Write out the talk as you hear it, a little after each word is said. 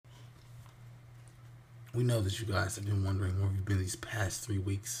We know that you guys have been wondering where we've been these past 3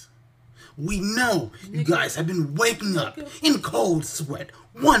 weeks. We know you guys have been waking up in cold sweat,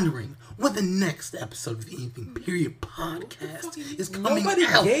 wondering when the next episode of the Anything Period podcast is coming Nobody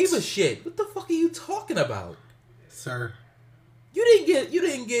out. gave a shit. What the fuck are you talking about? Sir, You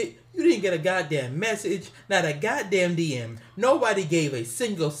didn't get a goddamn message, not a goddamn DM. Nobody gave a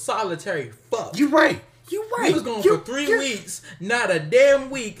single solitary fuck. you're right. You're right. We was going for 3 weeks, not a damn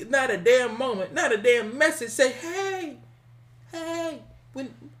week, not a damn moment, not a damn message. Say, hey,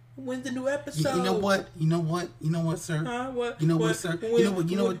 when's the new episode? You know what? You know what, sir? What? You know what, sir? You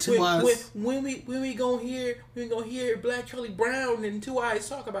know what? 2 Eyes. When we gonna hear Black Charlie Brown and 2 Eyes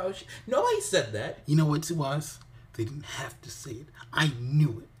talk about shit? Nobody said that. You know what, 2 Eyes? They didn't have to say it. I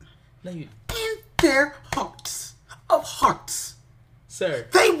knew it. No, you, In their hearts of hearts, sir.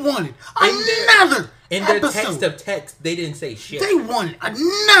 they wanted In their episode. text of text, they didn't say shit. They wanted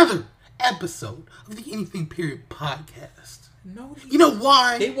another episode of the Anything Period podcast. No, You know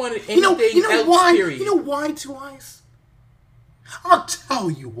why? They wanted you know anything else, why? period. You know why, 2 Eyes? I'll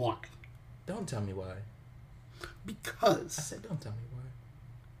tell you why. Don't tell me why. Because I said, don't tell me why.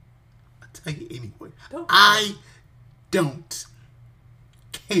 I'll tell you anyway. Don't. I don't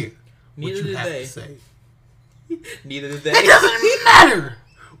care Neither what do you have they. to say. Neither did they. It doesn't matter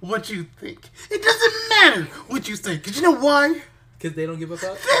what you think. It doesn't matter what you say. Because you know why? Because they don't give a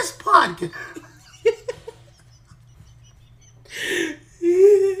fuck. This podcast.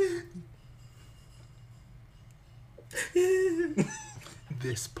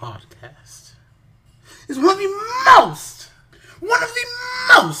 This podcast is one of the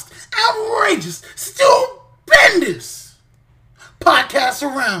most outrageous, stupendous podcasts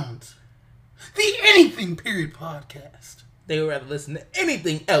around. The Anything Period podcast. They would rather listen to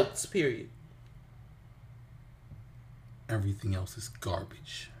anything else, period. Everything else is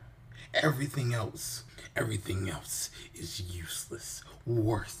garbage. Everything else is useless,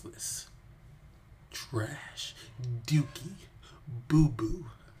 worthless, trash, dookie, boo-boo.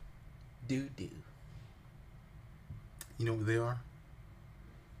 Doo-doo. You know what they are?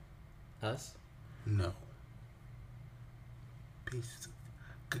 Us? No. Pieces of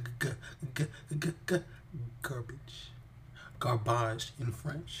garbage. Garbage in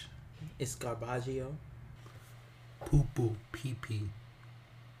French. It's Garbaggio. Poo-poo, pee-pee.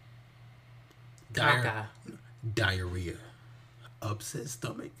 Caca. Diarrhea. Upset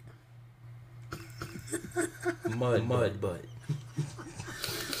stomach. Mud butt.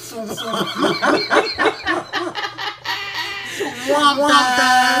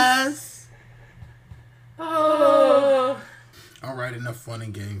 Wompas. Oh. Alright, enough fun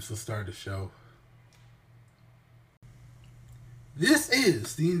and games. Let's start the show. This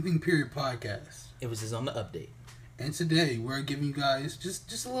is the Anything Period podcast. It was just on the update. And today we're giving you guys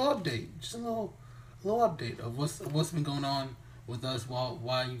just a little update. Just a little update of what's been going on with us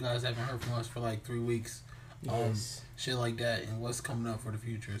why you guys haven't heard from us for like 3 weeks. Yes. Shit like that, and what's coming up for the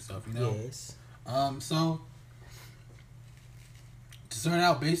future and stuff, you know? Yes. So to start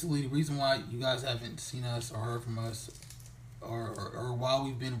out, basically the reason why you guys haven't seen us or heard from us or why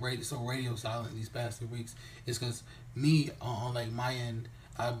we've been radio silent these past 3 weeks is because me on like my end,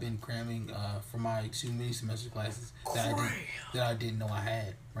 I've been cramming for my 2 mini semester classes that I didn't know I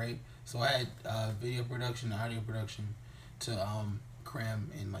had, right? So I had video production and audio production to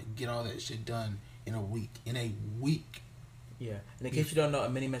cram and like get all that shit done in a week. Yeah. And in case you don't know, a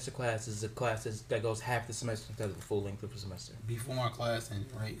mini semester class is a class that goes half the semester instead of the full length of the semester. Before my class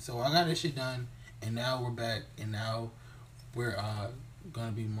ended, right? So I got that shit done, and now we're back, and now we're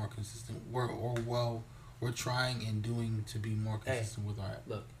gonna be more consistent. We're trying and doing to be more consistent with our.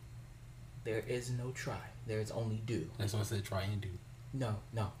 Look, there is no try. There is only do. That's why I said try and do. No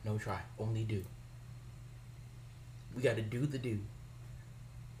try. Only do. We got to do the do,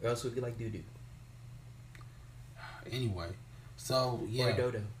 or else we'd be like doo-doo. Anyway, so yeah. Or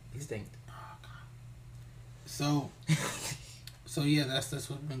dodo. Extinct. So yeah, that's what's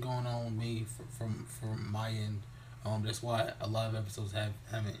been going on with me from my end. That's why a lot of episodes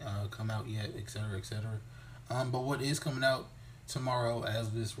haven't come out yet, etc. But what is coming out tomorrow, as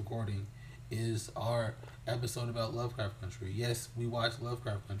of this recording, is our episode about Lovecraft Country. Yes, we watched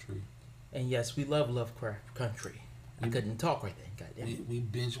Lovecraft Country, and yes, we love Lovecraft Country. I couldn't talk right then. Goddamn. We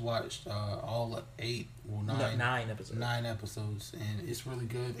binge watched all 9 episodes. 9 episodes, and it's really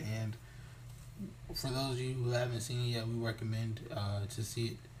good. And for those of you who haven't seen it yet, we recommend to see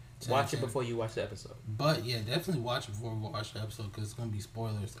it. Watch it before you watch the episode. But yeah, definitely watch it before we watch the episode because it's gonna be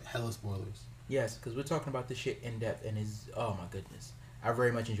spoilers, hella spoilers. Yes, because we're talking about this shit in depth, and oh my goodness, I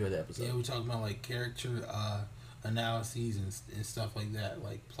very much enjoyed the episode. Yeah, we're talking about like character analyses and stuff like that,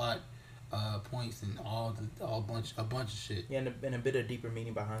 like plot points and a bunch of shit. Yeah, and a bit of deeper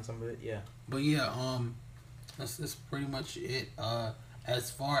meaning behind some of it. Yeah. But yeah, that's pretty much it.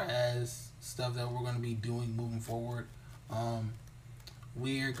 As far as stuff that we're gonna be doing moving forward,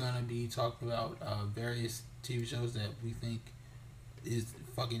 we're gonna be talking about various TV shows that we think is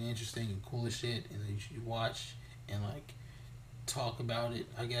fucking interesting and cool as shit, and that you should watch and like talk about it,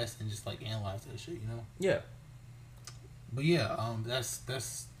 I guess, and just like analyze that shit, you know. Yeah. But yeah, that's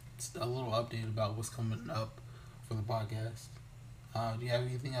a little update about what's coming up for the podcast. Do you have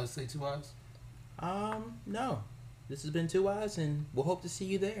anything else to say, Two Eyes? No. This has been Two Eyes, and we'll hope to see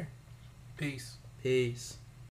you there. Peace. Peace.